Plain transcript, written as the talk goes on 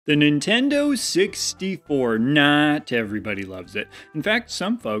The Nintendo 64, not everybody loves it. In fact,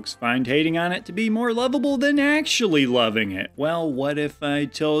 some folks find hating on it to be more lovable than actually loving it. Well, what if I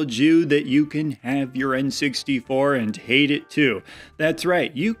told you that you can have your N64 and hate it too? That's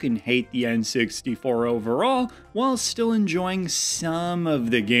right, you can hate the N64 overall while still enjoying some of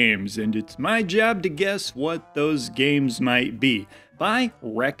the games, and it's my job to guess what those games might be by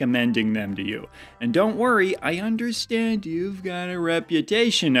recommending them to you. And don't worry, I understand you've got a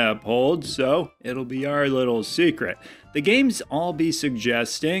reputation to uphold, so it'll be our little secret. The games I'll be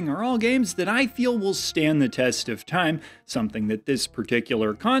suggesting are all games that I feel will stand the test of time, something that this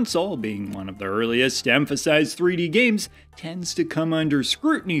particular console, being one of the earliest to emphasize 3D games, tends to come under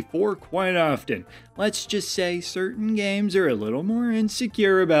scrutiny for quite often. Let's just say certain games are a little more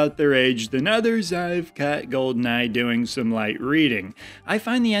insecure about their age than others. I've caught GoldenEye doing some light reading. I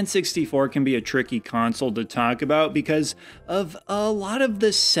find the N64 can be a tricky console to talk about because of a lot of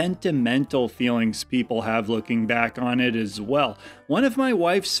the sentimental feelings people have looking back on it as well. One of my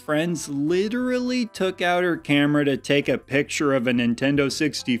wife's friends literally took out her camera to take a picture of a Nintendo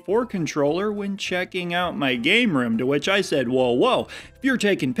 64 controller when checking out my game room, to which I said, whoa, if you're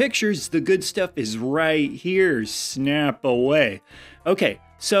taking pictures, the good stuff is right here, snap away. Okay,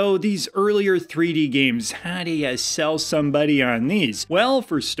 so these earlier 3D games, how do you sell somebody on these? Well,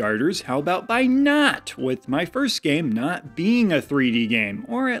 for starters, how about by not, with my first game not being a 3D game,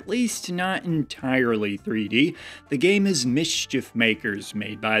 or at least not entirely 3D. The game is Mischief Makers,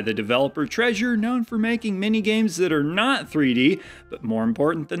 made by the developer Treasure, known for making mini-games that are not 3D, but more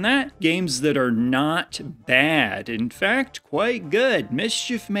important than that, games that are not bad. In fact, quite good.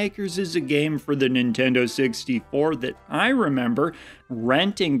 Mischief Makers is a game for the Nintendo 64 that I remember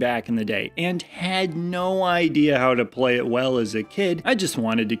renting back in the day and had no idea how to play it well as a kid. I just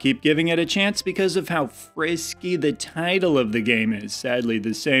wanted to keep giving it a chance because of how frisky the title of the game is. Sadly,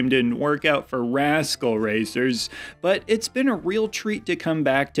 the same didn't work out for Rascal Racers, but it's been a real treat to come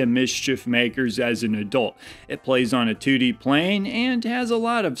back to Mischief Makers as an adult. It plays on a 2D plane and has a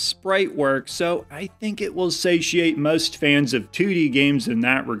lot of sprite work, so I think it will satiate most fans of 2D games in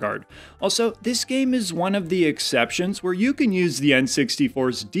that regard. Also, this game is one of the exceptions where you can use the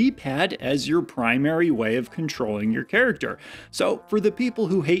N64's D-pad as your primary way of controlling your character. So, for the people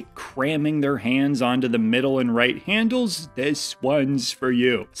who hate cramming their hands onto the middle and right handles, this one's for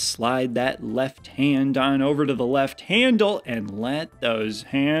you. Slide that left hand on over to the left handle and let those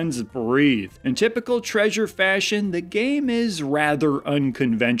hands breathe. In typical Treasure fashion, the game is rather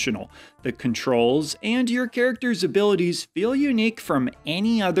unconventional. The controls and your character's abilities feel unique from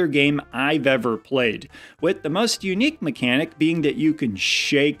any other game I've ever played, with the most unique mechanic being that you can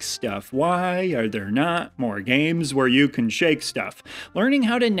shake stuff. Why are there not more games where you can shake stuff? Learning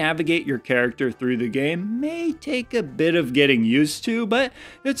how to navigate your character through the game may take a bit of getting used to, but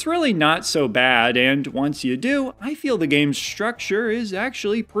it's really not so bad, and once you do, I feel the game's structure is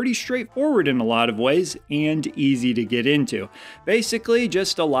actually pretty straightforward in a lot of ways and easy to get into. Basically,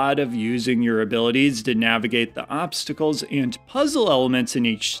 just a lot of using your abilities to navigate the obstacles and puzzle elements in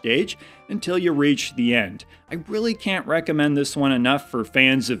each stage until you reach the end. I really can't recommend this one enough for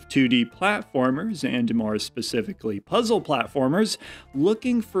fans of 2D platformers, and more specifically puzzle platformers,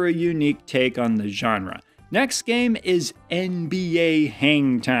 looking for a unique take on the genre. Next game is NBA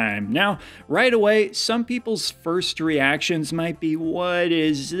Hang Time. Now, right away, some people's first reactions might be, what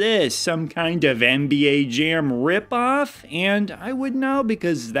is this? Some kind of NBA Jam ripoff? And I would know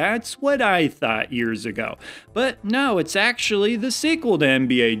because that's what I thought years ago. But no, it's actually the sequel to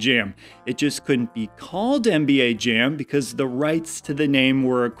NBA Jam. It just couldn't be called NBA Jam because the rights to the name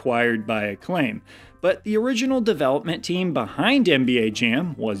were acquired by Acclaim. But the original development team behind NBA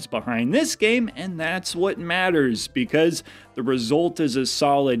Jam was behind this game, and that's what matters because the result is a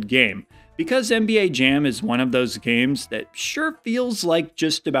solid game. Because NBA Jam is one of those games that sure feels like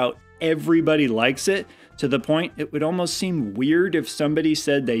just about everybody likes it, to the point it would almost seem weird if somebody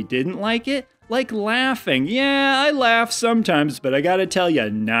said they didn't like it. Like laughing. Yeah, I laugh sometimes, but I gotta tell you,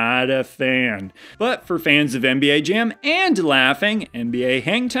 not a fan. But for fans of NBA Jam and laughing, NBA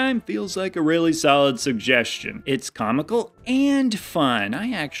Hang Time feels like a really solid suggestion. It's comical and fun.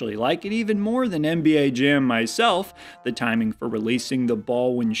 I actually like it even more than NBA Jam myself. The timing for releasing the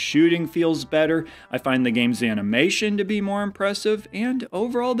ball when shooting feels better. I find the game's animation to be more impressive, and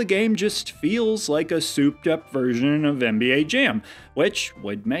overall the game just feels like a souped up version of NBA Jam, which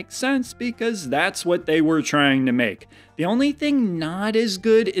would make sense because that's what they were trying to make. The only thing not as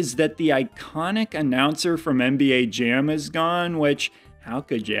good is that the iconic announcer from NBA Jam is gone, which how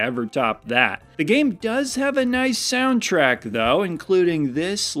could you ever top that? The game does have a nice soundtrack though, including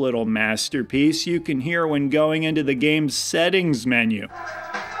this little masterpiece you can hear when going into the game's settings menu.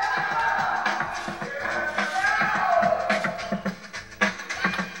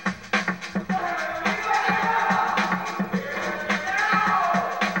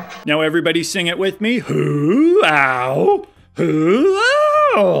 Now everybody sing it with me. Hoo-ow,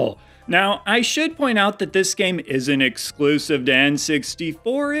 hoo-ow. Now, I should point out that this game isn't exclusive to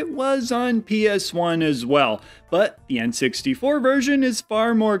N64, it was on PS1 as well, but the N64 version is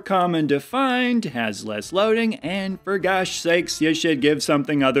far more common to find, has less loading, and for gosh sakes, you should give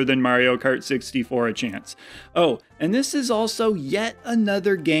something other than Mario Kart 64 a chance. Oh, and this is also yet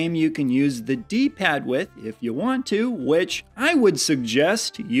another game you can use the D-pad with if you want to, which I would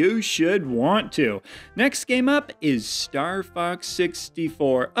suggest you should want to. Next game up is Star Fox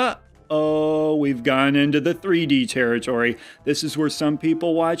 64. Oh, we've gone into the 3D territory. This is where some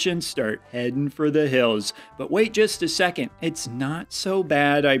people watching start heading for the hills. But wait just a second, it's not so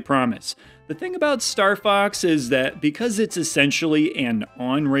bad, I promise. The thing about Star Fox is that because it's essentially an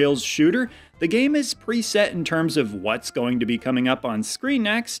on-rails shooter, the game is preset in terms of what's going to be coming up on screen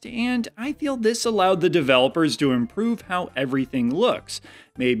next, and I feel this allowed the developers to improve how everything looks.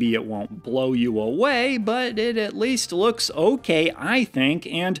 Maybe it won't blow you away, but it at least looks okay, I think,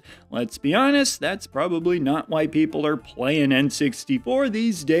 and let's be honest, that's probably not why people are playing N64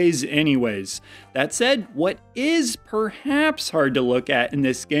 these days anyways. That said, what is perhaps hard to look at in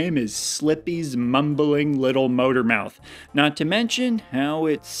this game is Slippy's mumbling little motor mouth, not to mention how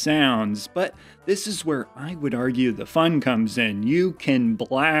it sounds, but this is where I would argue the fun comes in. You can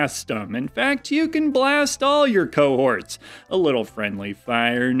blast them. In fact, you can blast all your cohorts. A little friendly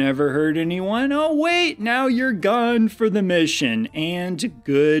fire never hurt anyone. Oh wait, now you're gone for the mission, and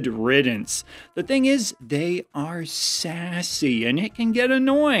good riddance. The thing is, they are sassy, and it can get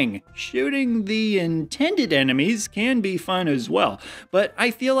annoying. Shooting the intended enemies can be fun as well, but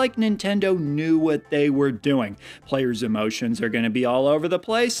I feel like Nintendo knew what they were doing. Players' emotions are going to be all over the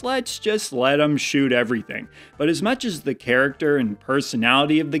place. Let's just let them shoot everything. But as much as the character and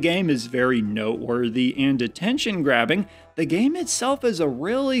personality of the game is very noteworthy and attention-grabbing, the game itself is a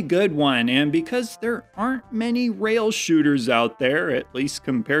really good one, and because there aren't many rail shooters out there, at least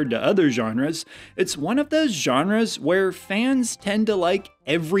compared to other genres, it's one of those genres where fans tend to like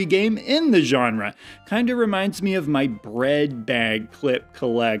every game in the genre. Kinda reminds me of my bread bag clip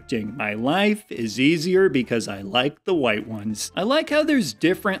collecting. My life is easier because I like the white ones. I like how there's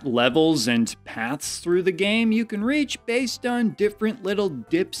different levels and paths through the game you can reach based on different little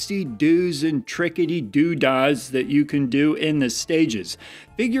dipsy-doos and trickety-doo-dahs that you can do in the stages.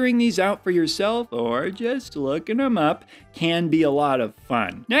 Figuring these out for yourself, or just looking them up, can be a lot of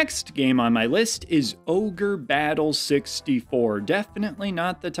fun. Next game on my list is Ogre Battle 64. Definitely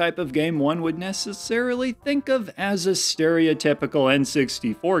not the type of game one would necessarily think of as a stereotypical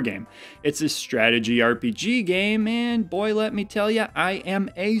N64 game. It's a strategy RPG game, and boy, let me tell you, I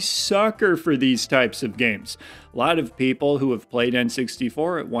am a sucker for these types of games. A lot of people who have played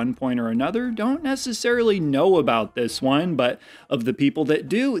N64 at one point or another don't necessarily know about this one, but of the people that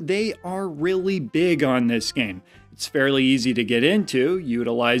do, they are really big on this game. It's fairly easy to get into,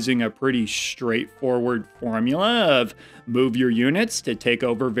 utilizing a pretty straightforward formula of move your units to take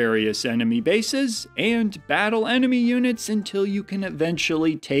over various enemy bases, and battle enemy units until you can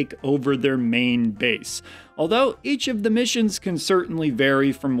eventually take over their main base. Although each of the missions can certainly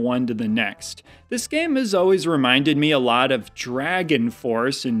vary from one to the next. This game has always reminded me a lot of Dragon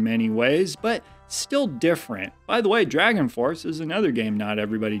Force in many ways, but still different. By the way, Dragon Force is another game not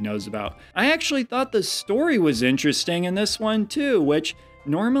everybody knows about. I actually thought the story was interesting in this one too, which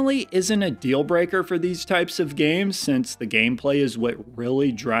normally isn't a deal breaker for these types of games since the gameplay is what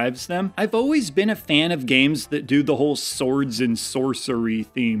really drives them. I've always been a fan of games that do the whole swords and sorcery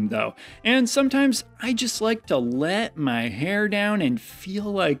theme though, and sometimes I just like to let my hair down and feel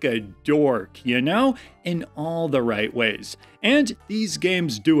like a dork, you know? In all the right ways. And these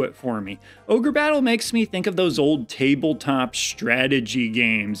games do it for me. Ogre Battle makes me think of those old tabletop strategy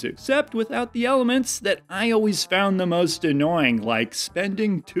games, except without the elements that I always found the most annoying, like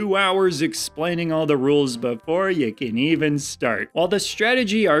spending 2 hours explaining all the rules before you can even start. While the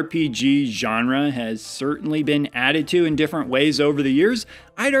strategy RPG genre has certainly been added to in different ways over the years,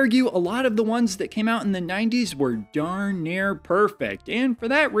 I'd argue a lot of the ones that came out in the 90s were darn near perfect, and for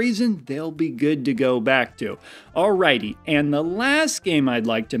that reason, they'll be good to go back to. Alrighty, and the last game I'd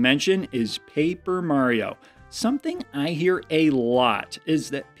like to mention is Paper Mario. Something I hear a lot is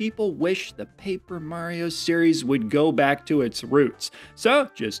that people wish the Paper Mario series would go back to its roots. So,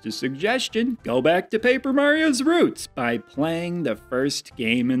 just a suggestion, go back to Paper Mario's roots by playing the first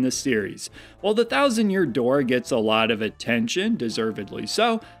game in the series. While the Thousand Year Door gets a lot of attention, deservedly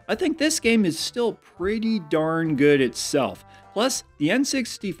so, I think this game is still pretty darn good itself. Plus, the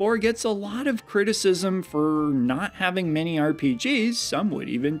N64 gets a lot of criticism for not having many RPGs. Some would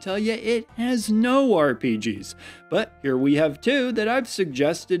even tell you it has no RPGs. But here we have two that I've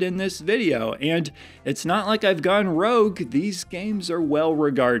suggested in this video, and it's not like I've gone rogue. These games are well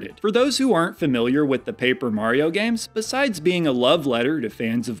regarded. For those who aren't familiar with the Paper Mario games, besides being a love letter to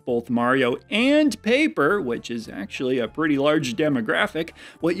fans of both Mario and Paper, which is actually a pretty large demographic,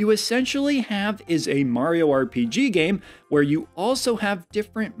 what you essentially have is a Mario RPG game where you also have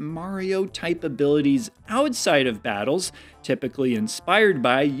different Mario-type abilities outside of battles, typically inspired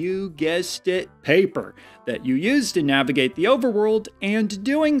by, you guessed it, paper, that you use to navigate the overworld, and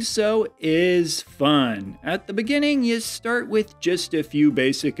doing so is fun. At the beginning, you start with just a few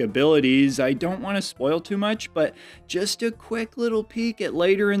basic abilities. I don't want to spoil too much, but just a quick little peek at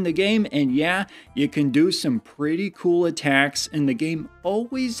later in the game, and yeah, you can do some pretty cool attacks, and the game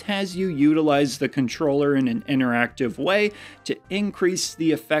always has you utilize the controller in an interactive way to increase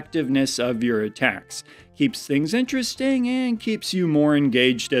the effectiveness of your attacks. Keeps things interesting and keeps you more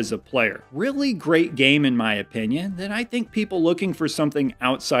engaged as a player. Really great game in my opinion that I think people looking for something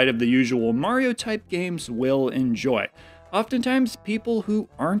outside of the usual Mario type games will enjoy. Oftentimes people who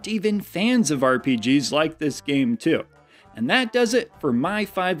aren't even fans of RPGs like this game too. And that does it for my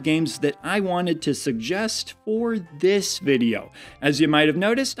 5 games that I wanted to suggest for this video. As you might have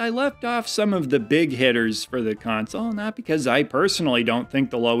noticed, I left off some of the big hitters for the console, not because I personally don't think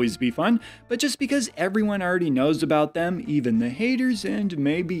they'll always be fun, but just because everyone already knows about them, even the haters, and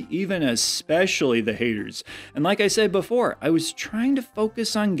maybe even especially the haters. And like I said before, I was trying to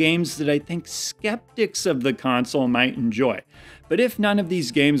focus on games that I think skeptics of the console might enjoy. But if none of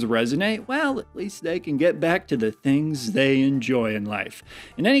these games resonate, well, at least they can get back to the things they enjoy in life.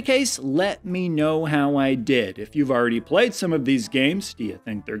 In any case, let me know how I did. If you've already played some of these games, do you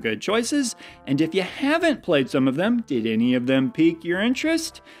think they're good choices? And if you haven't played some of them, did any of them pique your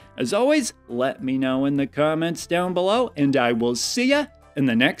interest? As always, let me know in the comments down below, and I will see ya in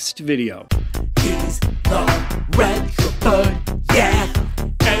the next video. He's the retro bird, yeah,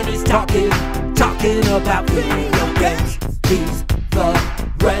 and he's talking about video games. He's the